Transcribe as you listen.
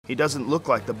He doesn't look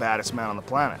like the baddest man on the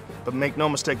planet. But make no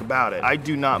mistake about it, I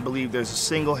do not believe there's a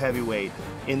single heavyweight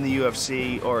in the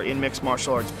UFC or in mixed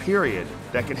martial arts, period,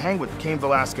 that can hang with Cain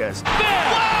Velasquez.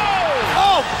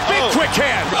 Oh, big quick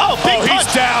hand. Oh, big punch.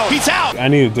 He's down. He's out. I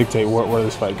need to dictate where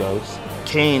this fight goes.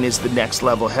 Cain is the next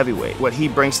level heavyweight. What he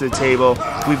brings to the table,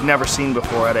 we've never seen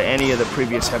before out of any of the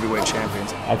previous heavyweight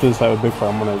champions. After this fight with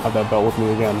Bigfoot, I'm going to have that belt with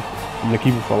me again. I'm going to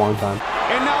keep it for a long time.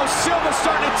 And now Silva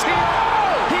starting to team.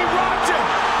 He rocked him.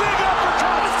 Big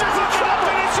uppercut. This is a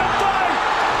finish of fight.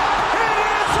 It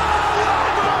is all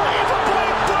over.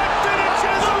 Bigfoot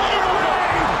finishes the reign.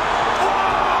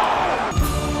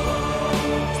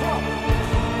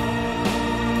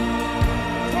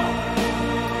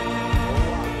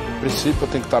 A princípio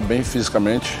tem que estar bem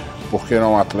fisicamente, porque ele é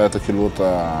um atleta que luta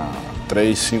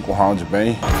 3, 5 rounds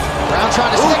bem. Brown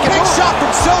trying to stick it. Big shot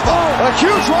from Silva. A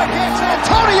huge right hand to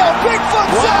Antonio. Bigfoot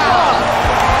Silva.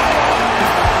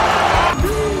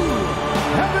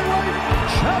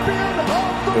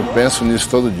 Eu penso nisso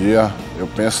todo dia. Eu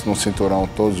penso no cinturão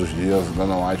todos os dias,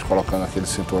 dando white, colocando aquele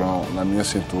cinturão na minha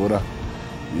cintura.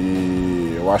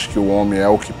 E eu acho que o homem é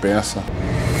o que pensa.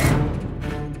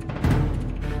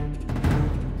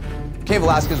 Cain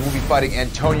Velasquez will be fighting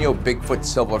Antonio Bigfoot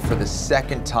Silva for the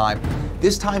second time,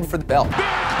 this time for the belt. Big right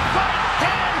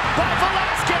hand by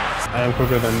Velasquez. I am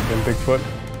quicker than Bigfoot,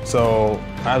 so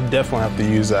I definitely have to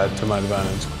use that to my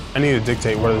advantage. I need to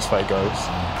dictate where this fight goes.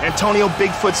 Antonio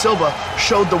Bigfoot Silva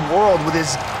showed the world with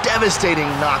his devastating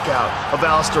knockout of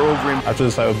Alistair Overeem. After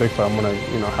this fight with Bigfoot, I'm going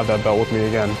to, have that belt with me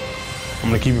again. I'm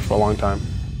going to keep it for a long time.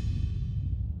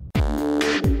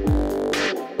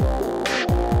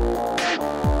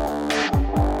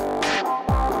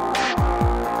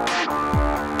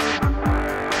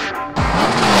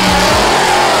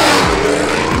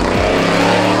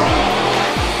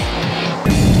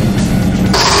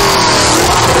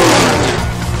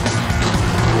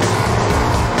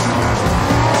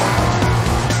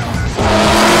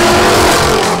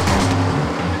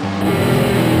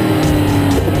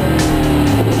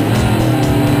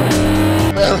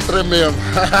 Tremendo.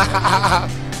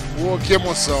 Pô, que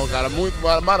emoção, cara. Muito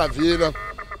maravilha.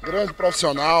 Grande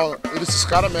profissional. Esses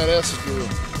caras merecem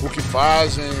o que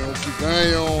fazem, o que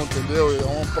ganham, entendeu? É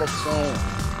uma profissão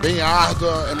bem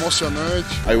árdua, emocionante.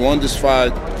 I won this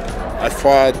fight. I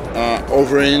fought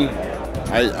Overeem.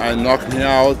 I knocked me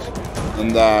out.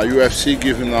 And UFC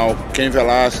giving now Cain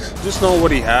Velasquez. Just knowing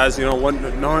what he has,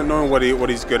 knowing what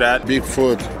he's good at.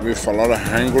 Bigfoot with a lot of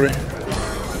hungry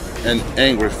and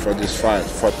angry for this fight,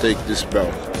 for take this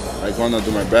belt. I'm gonna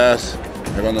do my best.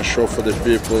 I'm gonna show for the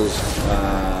people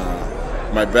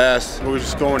my best. We're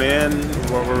just going in,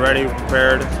 we're ready,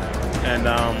 prepared, and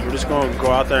we're just going to go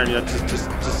out there and just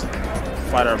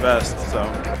fight our best. So.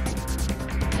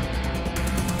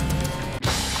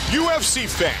 UFC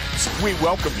fans, we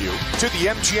welcome you to the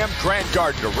MGM Grand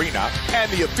Garden Arena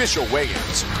and the official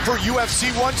weigh-ins for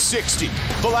UFC 160,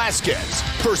 Velasquez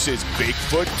versus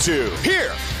Bigfoot 2.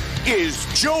 Here is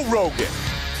Joe Rogan.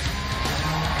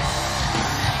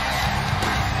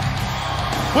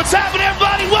 What's happening,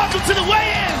 everybody? Welcome to the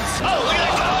weigh-ins. Oh, look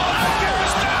at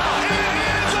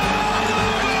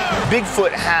that.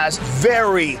 Bigfoot has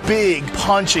very big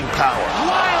punching power.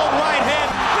 Wild right hand.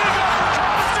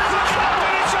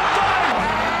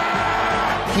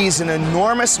 He's an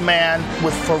enormous man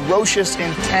with ferocious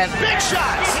intent. Big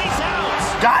shots. He's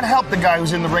out. God help the guy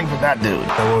who's in the ring with that dude.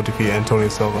 I will defeat Antonio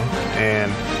Silva,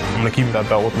 and I'm going to keep that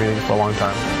belt with me for a long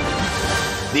time.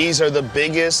 These are the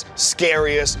biggest,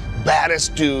 scariest,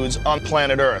 baddest dudes on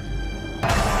planet Earth.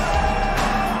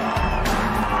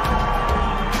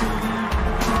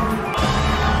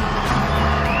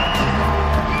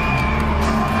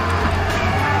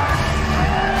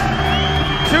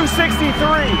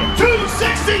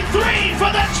 $263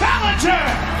 for the challenger.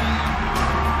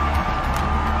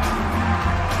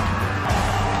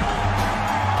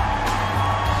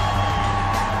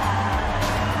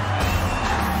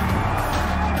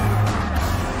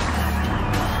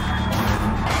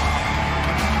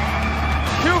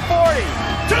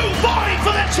 $240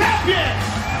 for the champion.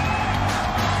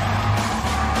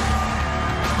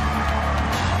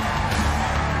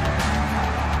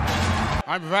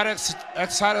 I'm very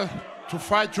excited to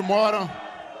fight tomorrow.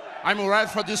 I'm ready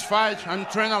for this fight. I'm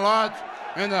training a lot,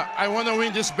 and I want to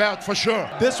win this belt for sure.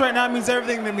 This right now means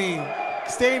everything to me.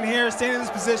 Staying here, staying in this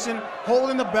position,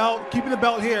 holding the belt, keeping the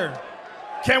belt here.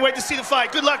 Can't wait to see the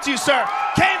fight. Good luck to you, sir.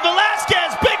 Cain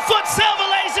Velasquez, Bigfoot Silva,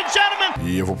 ladies and gentlemen.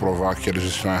 E eu vou provar que eles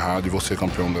estão errados e vou ser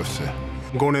campeão do UFC.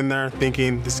 I'm going in there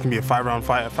thinking this is going to be a 5-round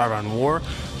fight, a 5-round war.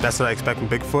 That's what I expect from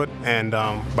Bigfoot, and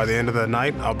by the end of the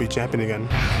night, I'll be champion again.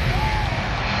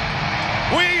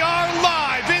 We are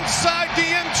live in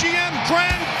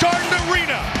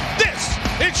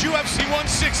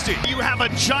 160. You have a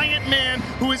giant man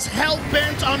who is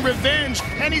hell-bent on revenge,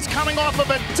 and he's coming off of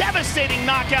a devastating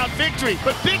knockout victory.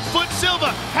 But Bigfoot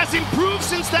Silva has improved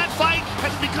since that fight,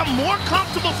 has become more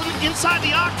comfortable from inside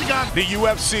the octagon. The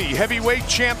UFC heavyweight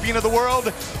champion of the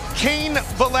world, Cain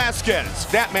Velasquez.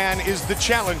 That man is the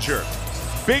challenger.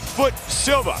 Bigfoot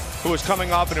Silva, who is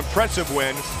coming off an impressive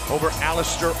win over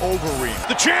Alistair Overeem.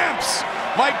 The champs,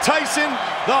 Mike Tyson,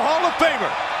 the Hall of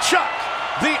Famer, Chuck,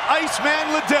 the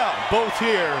Iceman Liddell, both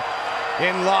here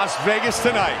in Las Vegas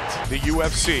tonight. The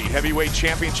UFC heavyweight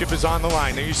championship is on the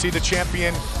line. There you see the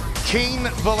champion, Cain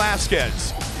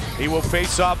Velasquez. He will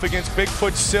face off against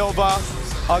Bigfoot Silva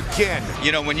again.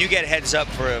 You know, when you get heads up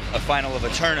for a final of a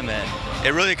tournament,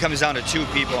 it really comes down to two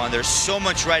people, and there's so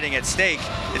much riding at stake.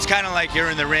 It's kind of like you're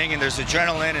in the ring and there's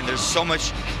adrenaline and there's so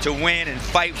much to win and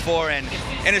fight for, and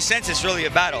in a sense it's really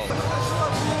a battle.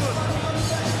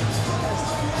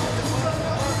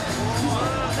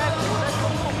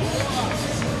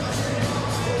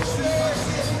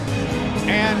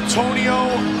 Antonio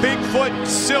Bigfoot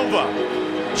Silva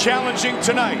challenging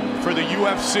tonight for the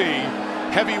UFC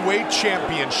heavyweight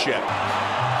championship.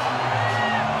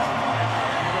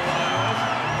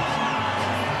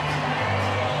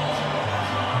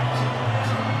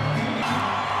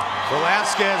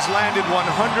 Velasquez landed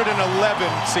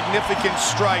 111 significant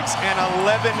strikes and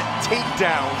 11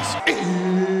 takedowns.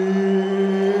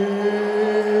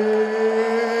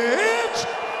 It's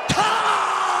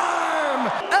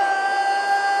time!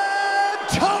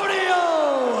 Antonio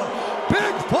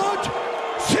Bigfoot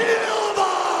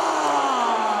Silva!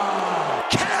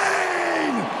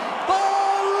 Cain Velasquez!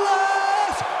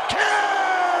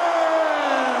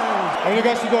 I want you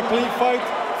guys to do a clean fight.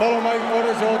 Follow my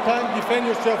orders all the time. Defend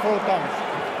yourself all the time.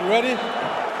 You ready?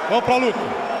 Vamos pra luta.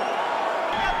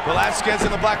 Velasquez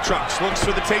in the black trunks looks for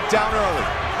the takedown early.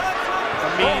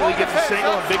 Immediately gets a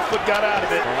single, and Bigfoot got out of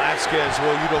it. Velasquez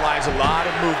will utilize a lot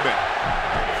of movement.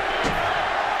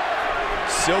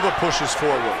 Silva pushes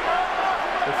forward.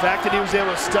 The fact that he was able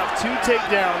to stuff 2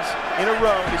 takedowns in a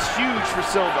row is huge for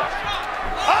Silva.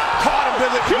 Caught him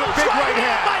with a big right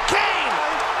hand. By Cain.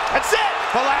 That's it.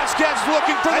 Velasquez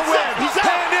looking for the win. He's out.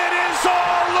 And it is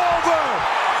all over.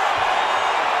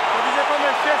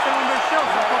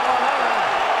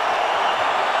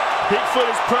 Bigfoot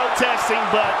is protesting,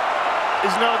 but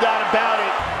there's no doubt about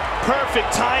it.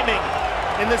 Perfect timing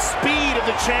and the speed of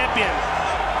the champion.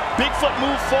 Bigfoot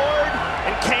moved forward,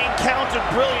 and Cain countered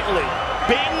brilliantly.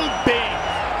 Bing, bing.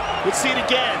 Let's see it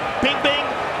again. Bing, bing.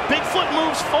 Bigfoot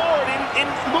moves forward,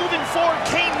 and moving forward,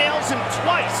 Cain nails him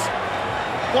twice.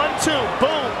 1, 2,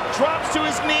 boom, drops to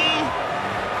his knee,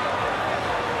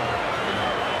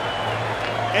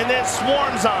 and then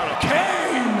swarms on him.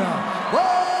 Cain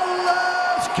Velasquez!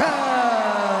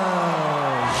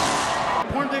 The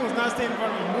important thing was not staying in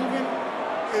front of him, moving,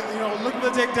 you know, looking for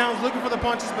the takedowns, looking for the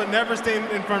punches, but never staying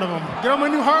in front of him. Get on my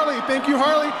new Harley. Thank you,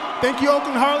 Harley. Thank you,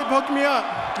 Oakland Harley, for hooking me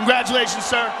up. Congratulations,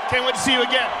 sir. Can't wait to see you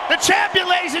again. The champion,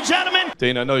 ladies and gentlemen.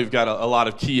 Dana, I know you've got a lot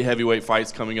of key heavyweight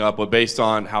fights coming up, but based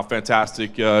on how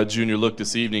fantastic Junior looked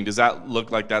this evening, does that look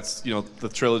like that's, you know, the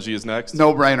trilogy is next?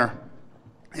 No brainer.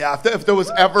 Yeah, if there was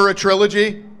ever a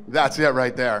trilogy, that's it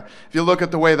right there. If you look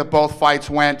at the way that both fights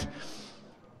went,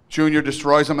 Junior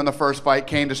destroys him in the first fight,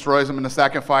 Cain destroys him in the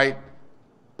second fight.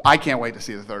 I can't wait to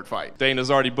see the third fight. Dana's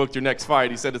already booked your next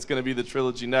fight. He said it's going to be the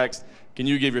trilogy next. Can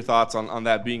you give your thoughts on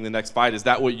that being the next fight? Is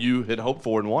that what you had hoped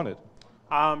for and wanted?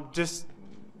 Just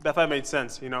that fight made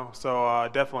sense, you know. So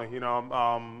definitely, you know,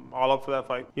 I'm all up for that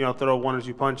fight. You know, throw 1 or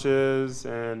 2 punches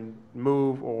and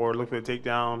move, or look for the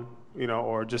takedown, you know,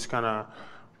 or just kind of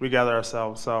regather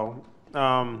ourselves. So it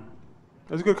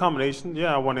was a good combination.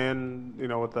 Yeah, I went in, you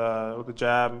know, with the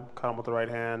jab, caught him with the right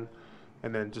hand,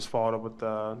 and then just followed up with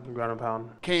the ground and pound.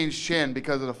 Cain's chin,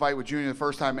 because of the fight with Junior the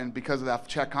first time and because of that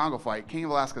Czech Congo fight, Cain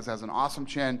Velasquez has an awesome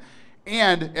chin.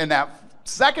 And in that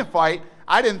second fight,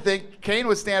 I didn't think Cain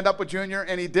would stand up with Junior,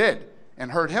 and he did,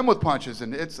 and hurt him with punches.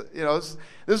 And it's, you know, this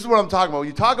is what I'm talking about. When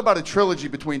you talk about a trilogy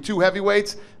between 2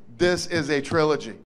 heavyweights, this is a trilogy.